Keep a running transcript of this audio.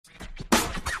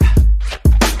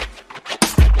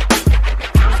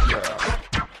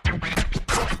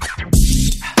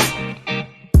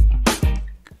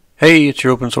Hey, it's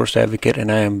your open source advocate,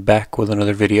 and I am back with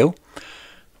another video. I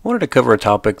wanted to cover a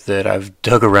topic that I've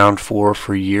dug around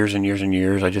for years and years and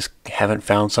years. I just haven't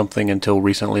found something until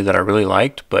recently that I really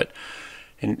liked, but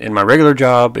in my regular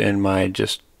job, in my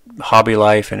just hobby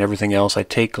life and everything else, I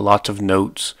take lots of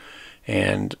notes,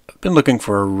 and I've been looking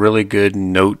for a really good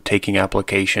note-taking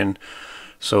application.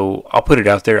 So I'll put it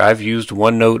out there. I've used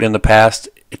OneNote in the past.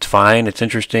 It's fine. It's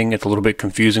interesting. It's a little bit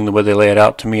confusing the way they lay it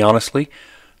out to me, honestly.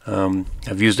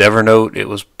 I've used Evernote. It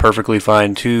was perfectly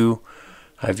fine too.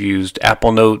 I've used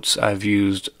Apple Notes. I've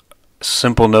used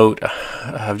Simple Note.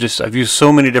 I've used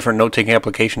so many different note-taking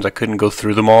applications I couldn't go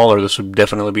through them all, or this would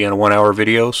definitely be in a 1-hour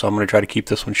video, so I'm going to try to keep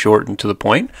this one short and to the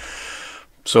point.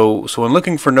 So when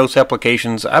looking for notes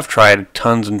applications, I've tried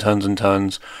tons and tons and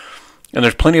tons, and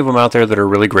there's plenty of them out there that are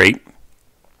really great.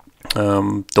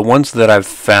 The ones that I've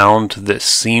found that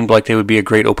seemed like they would be a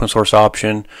great open source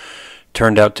option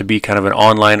turned out to be kind of an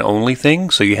online only thing.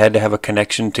 So you had to have a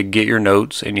connection to get your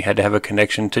notes, and you had to have a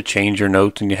connection to change your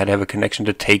notes, and you had to have a connection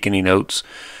to take any notes.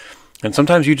 And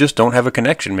sometimes you just don't have a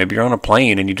connection. Maybe you're on a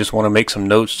plane and you just want to make some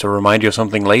notes to remind you of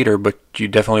something later, but you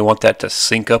definitely want that to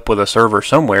sync up with a server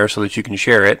somewhere so that you can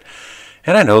share it.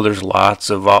 And I know there's lots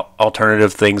of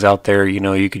alternative things out there. You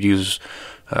know, you could use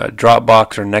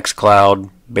Dropbox or NextCloud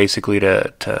basically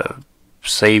to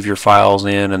save your files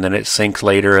in, and then it syncs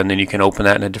later, and then you can open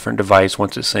that in a different device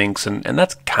once it syncs, and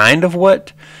that's kind of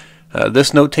what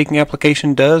this note-taking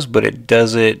application does, but it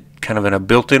does it kind of in a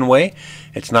built-in way.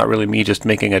 It's not really me just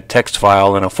making a text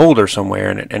file in a folder somewhere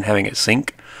and having it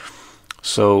sync.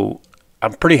 So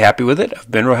I'm pretty happy with it. I've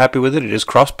been real happy with it. It is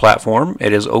cross-platform.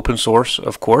 It is open source,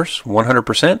 of course,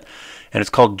 100%, and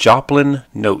it's called Joplin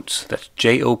Notes. That's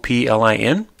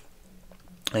Joplin.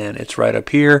 And it's right up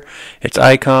here. Its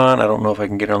icon, I don't know if I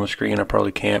can get it on the screen. I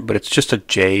probably can't, but it's just a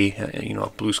J, you know, a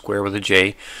blue square with a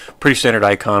J. Pretty standard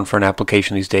icon for an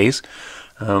application these days.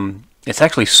 It's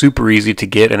actually super easy to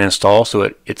get and install,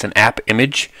 so it's an app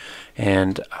image.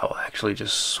 And I'll actually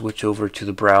just switch over to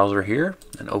the browser here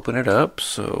and open it up.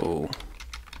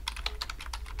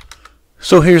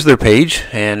 So here's their page,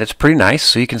 and it's pretty nice.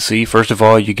 So you can see, first of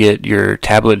all, you get your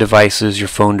tablet devices, your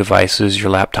phone devices, your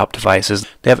laptop devices.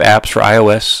 They have apps for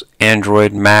iOS,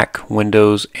 Android, Mac,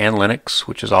 Windows, and Linux,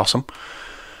 which is awesome.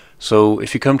 So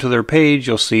if you come to their page,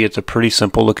 you'll see it's a pretty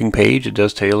simple looking page. It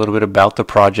does tell you a little bit about the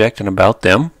project and about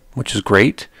them, which is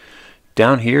great.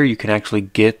 Down here, you can actually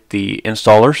get the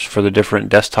installers for the different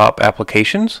desktop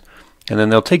applications. And then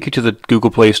they'll take you to the Google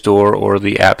Play Store or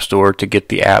the App Store to get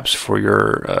the apps for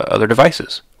your other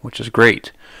devices, which is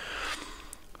great.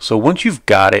 So once you've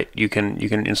got it, you can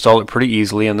install it pretty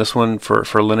easily. And this one for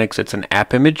Linux, it's an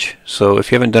app image. So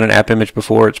if you haven't done an app image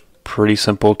before, it's pretty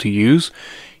simple to use.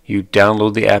 You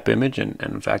download the app image, and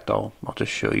in fact, I'll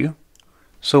just show you.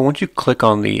 So once you click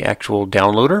on the actual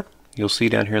downloader, you'll see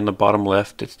down here in the bottom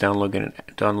left, it's downloading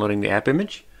the app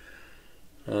image.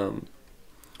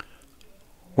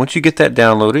 Once you get that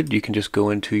downloaded, you can just go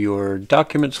into your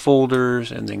documents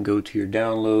folders and then go to your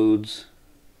downloads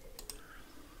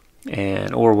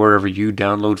or wherever you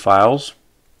download files.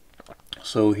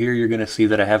 So here you're going to see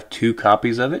that I have 2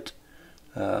 copies of it.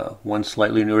 One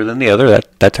slightly newer than the other.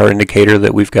 That's our indicator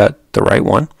that we've got the right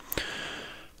one.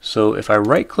 So if I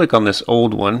right click on this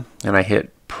old one and I hit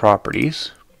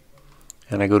properties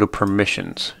and I go to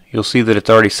permissions, you'll see that it's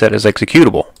already set as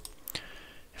executable.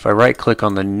 If I right click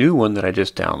on the new one that I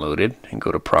just downloaded and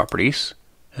go to properties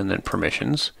and then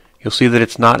permissions, you'll see that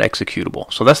it's not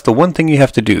executable. So that's the one thing you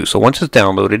have to do. So once it's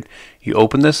downloaded, you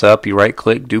open this up, you right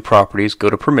click, do properties, go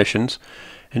to permissions,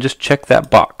 and just check that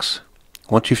box.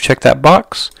 Once you've checked that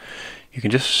box, you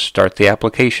can just start the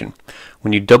application.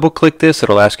 When you double click this,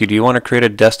 it'll ask you, do you want to create a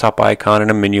desktop icon and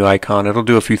a menu icon? It'll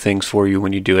do a few things for you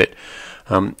when you do it.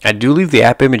 I do leave the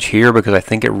app image here because I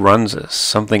think it runs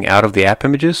something out of the app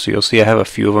images. So you'll see I have a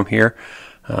few of them here.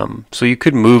 So you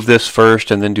could move this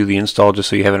first and then do the install just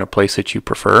so you have it in a place that you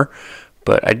prefer.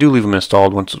 But I do leave them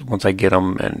installed once I get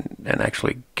them and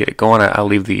actually get it going. I'll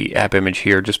leave the app image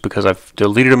here just because I've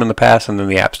deleted them in the past and then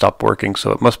the app stopped working.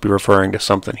 So it must be referring to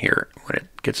something here when it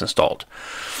gets installed.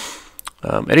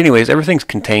 Anyways, everything's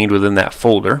contained within that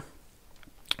folder.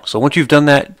 So once you've done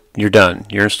that, you're done.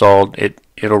 You're installed.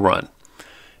 It'll run.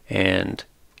 And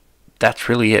that's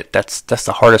really it. That's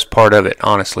the hardest part of it,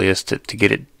 honestly, is to get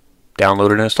it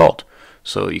downloaded and installed.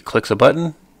 So you click a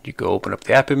button, you go open up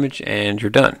the app image, and you're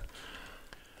done.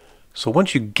 So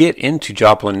once you get into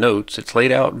Joplin Notes, it's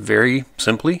laid out very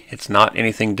simply. It's not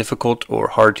anything difficult or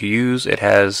hard to use. It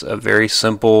has a very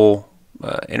simple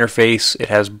interface. It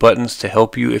has buttons to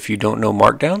help you if you don't know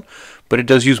Markdown, but it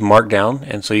does use Markdown,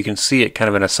 and so you can see it kind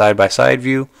of in a side-by-side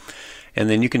view. And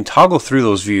then you can toggle through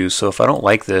those views. So if I don't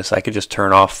like this, I could just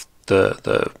turn off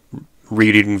the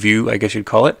reading view, I guess you'd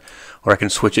call it, or I can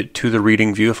switch it to the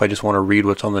reading view if I just want to read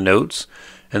what's on the notes.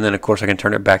 And then of course I can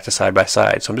turn it back to side by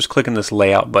side. So I'm just clicking this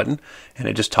layout button and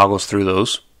it just toggles through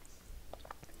those.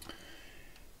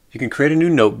 You can create a new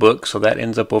notebook, so that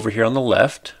ends up over here on the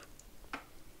left.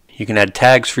 You can add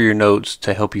tags for your notes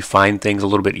to help you find things a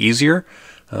little bit easier.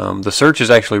 The search is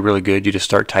actually really good. You just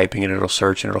start typing and it'll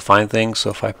search and it'll find things. So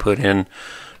if I put in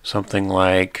something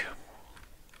like,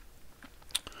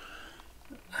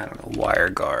 I don't know,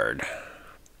 WireGuard,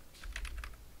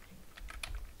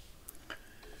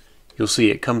 you'll see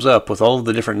it comes up with all of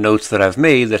the different notes that I've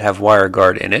made that have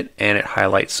WireGuard in it, and it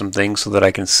highlights some things so that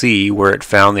I can see where it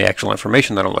found the actual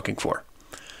information that I'm looking for.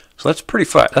 So that's pretty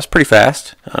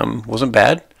fast. Wasn't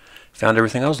bad. Found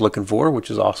everything I was looking for, which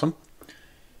is awesome.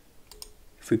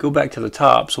 If we go back to the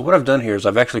top, so what I've done here is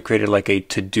I've actually created like a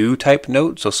to-do type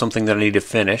note, so something that I need to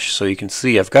finish. So you can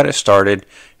see I've got it started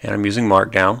and I'm using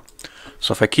Markdown.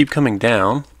 So if I keep coming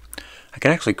down, I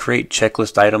can actually create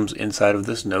checklist items inside of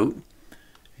this note.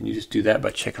 And you just do that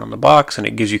by checking on the box, and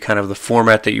it gives you kind of the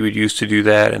format that you would use to do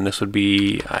that. And this would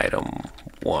be item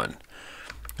 1,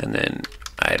 and then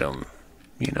item,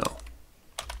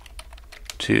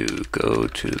 2, go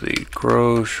to the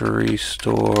grocery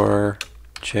store,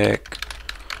 check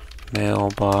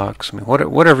mailbox. I mean,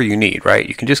 whatever you need, right?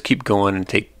 You can just keep going and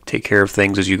take care of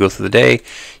things as you go through the day.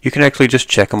 You can actually just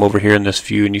check them over here in this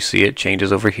view, and you see it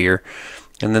changes over here.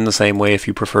 And then the same way, if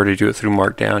you prefer to do it through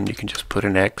Markdown, you can just put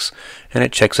an X and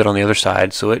it checks it on the other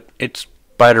side. So it's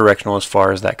bidirectional as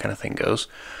far as that kind of thing goes.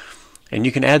 And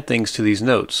you can add things to these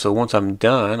notes. So once I'm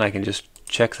done, I can just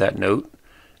check that note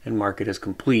and mark it as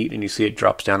complete, and you see it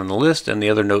drops down on the list, and the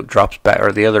other note drops back,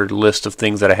 or the other list of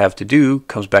things that I have to do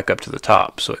comes back up to the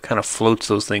top. So it kind of floats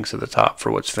those things to the top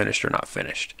for what's finished or not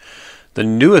finished. The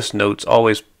newest notes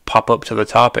always pop up to the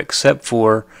top except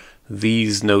for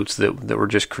these notes that we're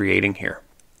just creating here.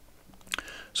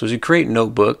 So as you create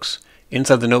notebooks,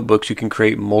 inside the notebooks you can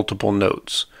create multiple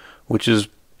notes, which is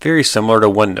very similar to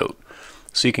OneNote.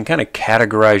 So you can kind of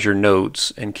categorize your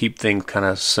notes and keep things kind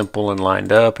of simple and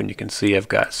lined up, and you can see I've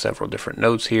got several different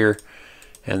notes here,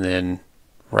 and then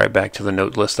right back to the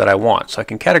note list that I want. So I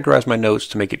can categorize my notes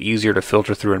to make it easier to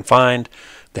filter through and find.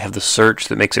 They have the search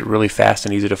that makes it really fast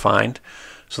and easy to find.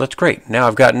 So that's great. Now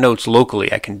I've got notes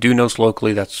locally. I can do notes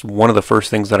locally. That's one of the first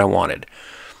things that I wanted.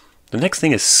 The next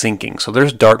thing is syncing. So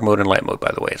there's dark mode and light mode,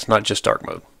 by the way. It's not just dark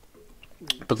mode.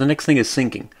 But the next thing is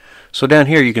syncing. So down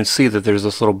here you can see that there's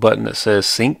this little button that says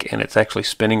sync, and it's actually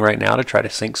spinning right now to try to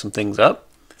sync some things up.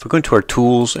 If we go into our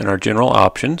tools and our general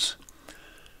options,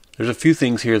 there's a few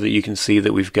things here that you can see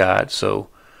that we've got. So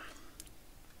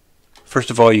first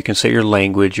of all, you can set your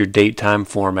language, your date, time,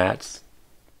 formats.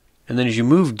 And then as you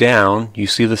move down, you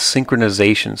see the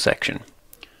synchronization section.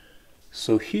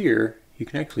 So here you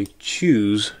can actually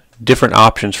choose different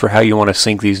options for how you want to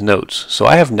sync these notes. So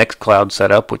I have NextCloud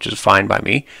set up, which is fine by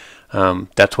me.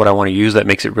 That's what I want to use. That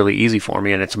makes it really easy for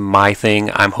me, and it's my thing.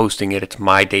 I'm hosting it. It's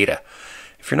my data.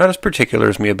 If you're not as particular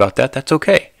as me about that, that's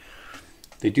okay.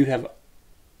 They have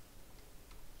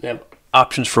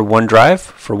options for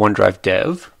OneDrive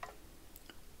Dev,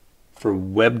 for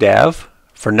Webdav,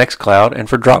 for NextCloud, and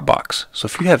for Dropbox. So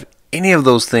if you have any of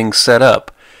those things set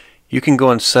up, you can go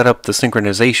and set up the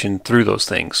synchronization through those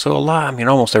things. So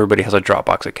almost everybody has a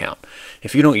Dropbox account.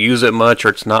 If you don't use it much, or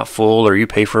it's not full, or you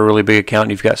pay for a really big account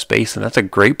and you've got space, then that's a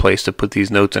great place to put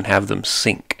these notes and have them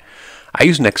sync. I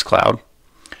use NextCloud.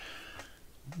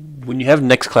 When you have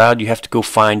NextCloud, you have to go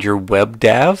find your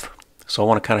Webdav. So I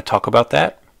want to kind of talk about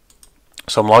that.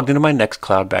 So I'm logged into my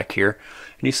NextCloud back here.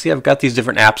 And you see I've got these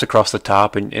different apps across the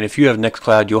top, and if you have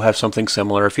NextCloud, you'll have something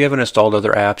similar. If you haven't installed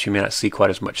other apps, you may not see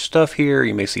quite as much stuff here.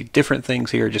 You may see different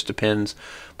things here. It just depends.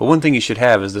 But one thing you should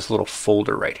have is this little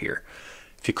folder right here.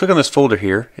 If you click on this folder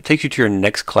here, it takes you to your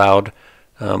NextCloud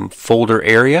folder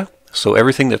area. So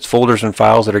everything that's folders and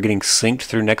files that are getting synced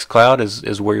through NextCloud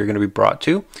is where you're going to be brought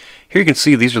to. Here you can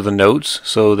see these are the notes.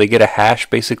 So they get a hash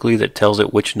basically that tells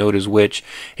it which note is which.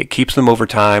 It keeps them over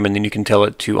time, and then you can tell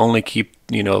it to only keep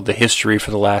the history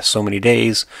for the last so many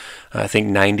days. I think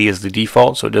 90 is the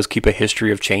default, so it does keep a history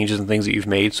of changes and things that you've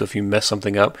made. So if you mess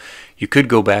something up, you could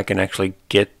go back and actually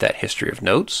get that history of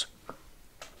notes.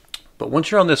 But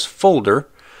once you're on this folder,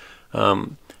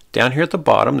 down here at the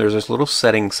bottom, there's this little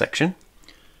settings section.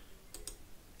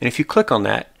 And if you click on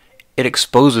that, it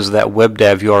exposes that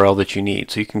Webdav URL that you need.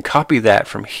 So you can copy that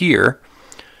from here,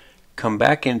 come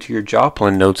back into your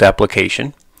Joplin Notes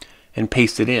application, and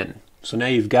paste it in. So now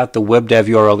you've got the Webdav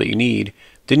URL that you need.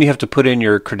 Then you have to put in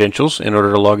your credentials in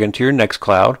order to log into your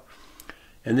NextCloud.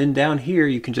 And then down here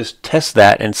you can just test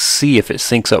that and see if it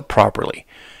syncs up properly.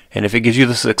 And if it gives you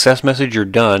the success message, you're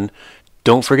done.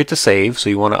 Don't forget to save. So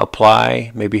you want to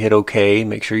apply, maybe hit OK,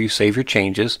 make sure you save your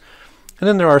changes. And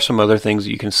then there are some other things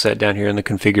that you can set down here in the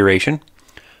configuration.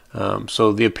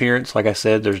 So the appearance, like I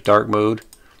said, there's dark mode,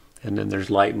 and then there's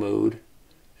light mode,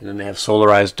 and then they have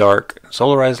solarized dark,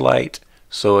 solarized light.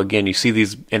 So again, you see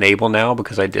these enable now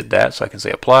because I did that. So I can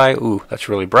say apply. Ooh, that's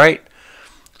really bright.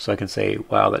 So I can say,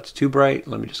 wow, that's too bright.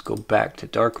 Let me just go back to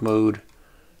dark mode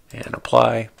and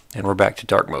apply, and we're back to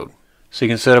dark mode. So you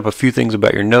can set up a few things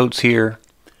about your notes here,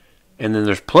 and then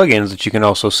there's plugins that you can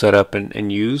also set up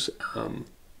and use.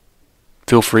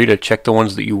 Feel free to check the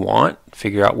ones that you want,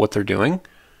 figure out what they're doing.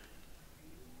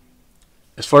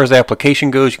 As far as the application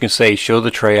goes, you can say show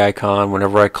the tray icon.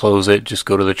 Whenever I close it, just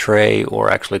go to the tray or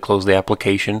actually close the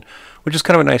application, which is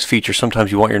kind of a nice feature.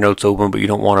 Sometimes you want your notes open, but you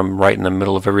don't want them right in the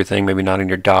middle of everything, maybe not in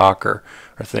your dock or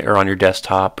on your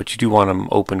desktop, but you do want them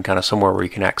open kind of somewhere where you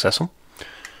can access them.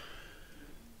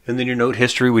 And then your note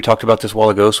history, we talked about this a while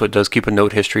ago, so it does keep a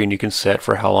note history, and you can set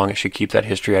for how long it should keep that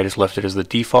history. I just left it as the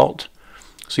default.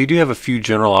 So you do have a few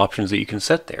general options that you can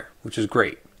set there, which is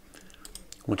great.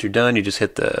 Once you're done, you just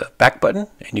hit the back button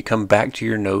and you come back to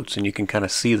your notes, and you can kind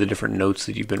of see the different notes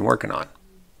that you've been working on.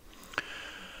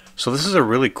 So this is a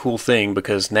really cool thing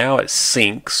because now it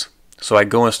syncs. So I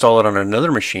go install it on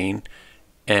another machine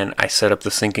and I set up the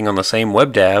syncing on the same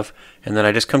Webdav, and then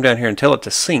I just come down here and tell it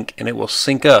to sync, and it will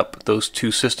sync up those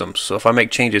two systems. So if I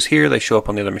make changes here, they show up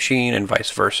on the other machine and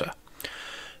vice versa.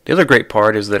 The other great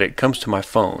part is that it comes to my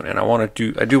phone, and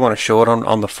I do want to show it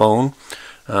on the phone.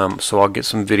 So I'll get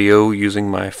some video using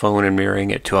my phone and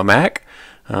mirroring it to a Mac.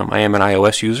 I am an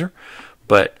iOS user,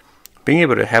 but being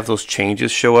able to have those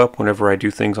changes show up whenever I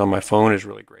do things on my phone is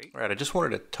really great. All right, I just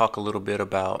wanted to talk a little bit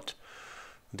about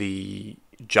the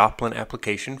Joplin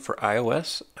application for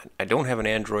iOS. I don't have an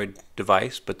Android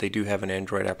device, but they do have an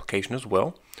Android application as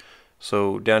well.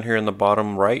 So down here in the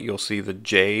bottom right, you'll see the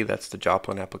J, that's the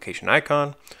Joplin application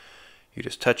icon. You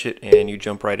just touch it and you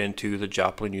jump right into the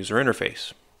Joplin user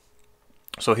interface.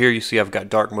 So here you see I've got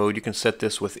dark mode. You can set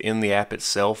this within the app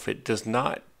itself. It does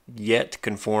not yet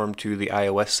conform to the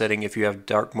iOS setting if you have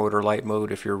dark mode or light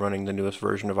mode if you're running the newest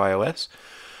version of iOS.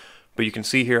 But you can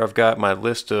see here I've got my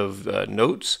list of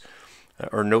notes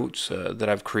that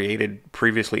I've created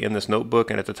previously in this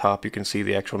notebook, and at the top you can see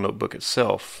the actual notebook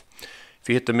itself. If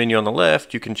you hit the menu on the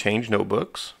left, you can change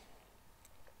notebooks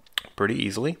pretty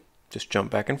easily. Just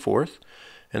jump back and forth.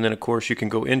 And then of course you can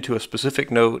go into a specific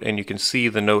note and you can see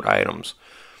the note items.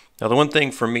 Now the one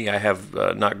thing for me, I have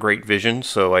not great vision,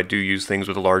 so I do use things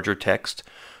with larger text,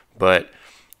 but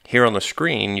here on the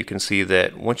screen you can see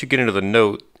that once you get into the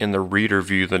note, in the reader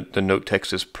view, the note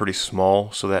text is pretty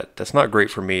small, so that's not great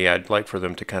for me. I'd like for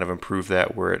them to kind of improve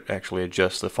that where it actually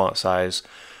adjusts the font size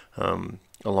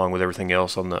along with everything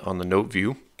else on the note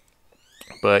view.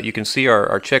 But you can see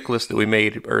our checklist that we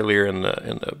made earlier in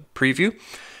the preview,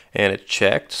 and it's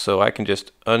checked, so I can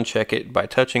just uncheck it by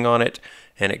touching on it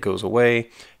and it goes away,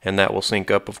 and that will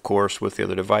sync up of course with the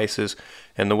other devices.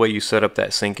 And the way you set up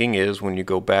that syncing is when you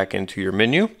go back into your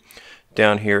menu,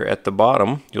 down here at the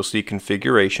bottom you'll see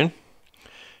configuration,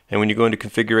 and when you go into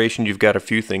configuration you've got a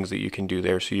few things that you can do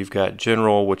there. So you've got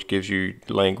general, which gives you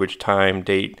language, time,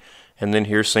 date, and then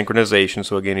here's synchronization.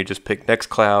 So again, you just pick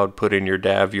NextCloud, put in your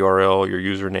DAV URL, your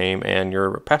username, and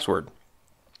your password.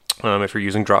 If you're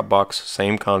using Dropbox,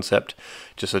 same concept,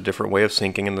 just a different way of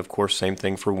syncing, and of course same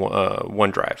thing for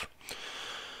OneDrive.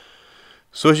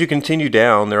 So as you continue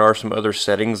down, there are some other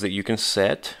settings that you can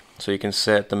set. So you can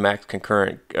set the max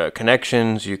concurrent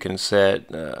connections, you can set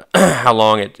how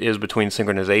long it is between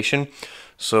synchronization.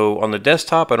 So on the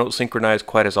desktop I don't synchronize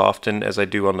quite as often as I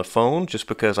do on the phone, just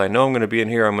because I know I'm going to be in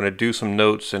here, I'm going to do some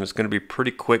notes, and it's going to be pretty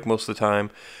quick most of the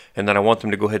time, and then I want them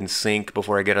to go ahead and sync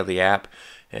before I get out of the app.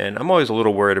 And I'm always a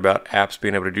little worried about apps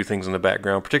being able to do things in the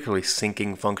background, particularly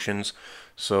syncing functions,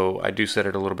 so I do set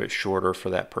it a little bit shorter for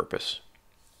that purpose.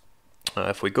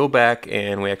 If we go back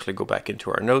and we actually go back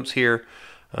into our notes here,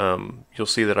 you'll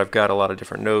see that I've got a lot of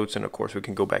different notes, and of course we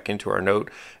can go back into our note.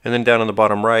 And then down on the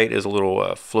bottom right is a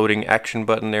little floating action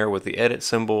button there with the edit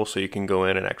symbol, so you can go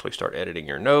in and actually start editing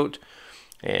your note.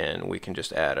 And we can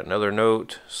just add another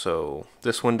note. So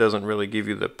this one doesn't really give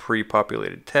you the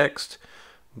pre-populated text,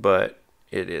 but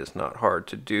it is not hard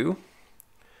to do.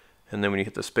 And then when you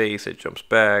hit the space, it jumps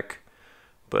back,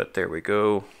 but there we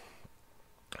go.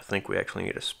 I think we actually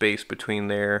need a space between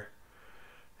there,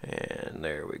 and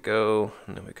there we go.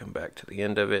 And then we come back to the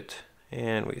end of it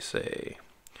and we say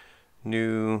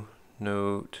new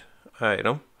note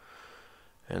item,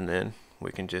 and then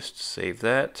we can just save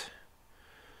that,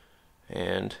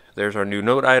 And there's our new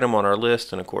note item on our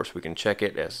list, and of course we can check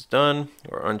it as done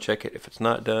or uncheck it if it's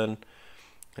not done.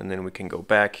 And then we can go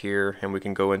back here and we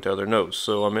can go into other notes.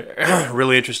 So I'm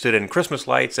really interested in Christmas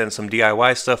lights and some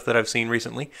DIY stuff that I've seen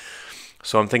recently.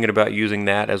 So I'm thinking about using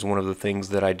that as one of the things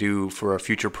that I do for a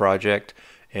future project,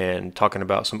 and talking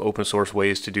about some open source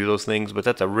ways to do those things. But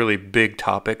that's a really big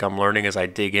topic I'm learning as I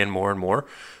dig in more and more.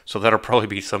 So that'll probably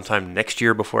be sometime next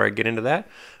year before I get into that.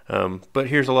 But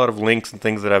here's a lot of links and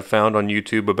things that I've found on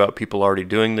YouTube about people already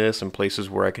doing this, and places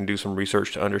where I can do some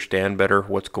research to understand better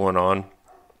what's going on.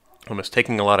 It's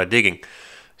taking a lot of digging.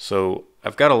 So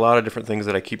I've got a lot of different things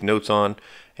that I keep notes on,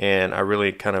 and I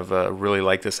really really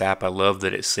like this app. I love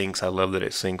that it syncs. I love that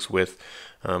it syncs with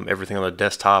everything on the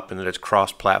desktop, and that it's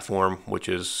cross-platform, which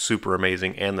is super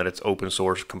amazing, and that it's open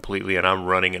source completely, and I'm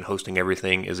running and hosting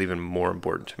everything is even more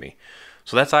important to me.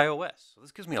 So that's iOS. So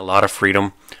this gives me a lot of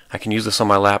freedom. I can use this on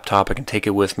my laptop. I can take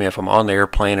it with me if I'm on the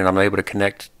airplane and I'm able to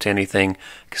connect to anything.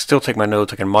 I can still take my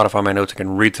notes. I can modify my notes. I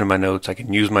can read through my notes. I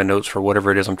can use my notes for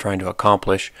whatever it is I'm trying to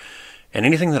accomplish. And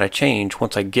anything that I change,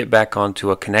 once I get back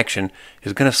onto a connection,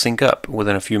 is going to sync up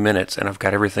within a few minutes, and I've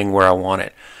got everything where I want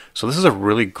it. So this is a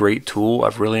really great tool.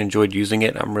 I've really enjoyed using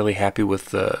it. I'm really happy with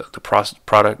the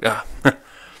product.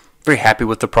 Very happy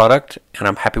with the product, and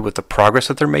I'm happy with the progress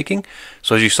that they're making.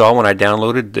 So as you saw when I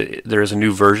downloaded, there is a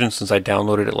new version since I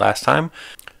downloaded it last time.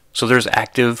 So there's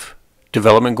active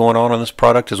development going on this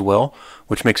product as well,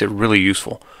 which makes it really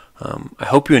useful. I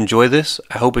hope you enjoy this.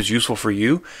 I hope it's useful for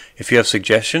you. If you have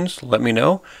suggestions, let me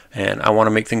know. And I want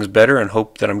to make things better and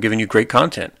hope that I'm giving you great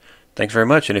content. Thanks very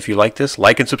much. And if you like this,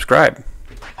 like and subscribe.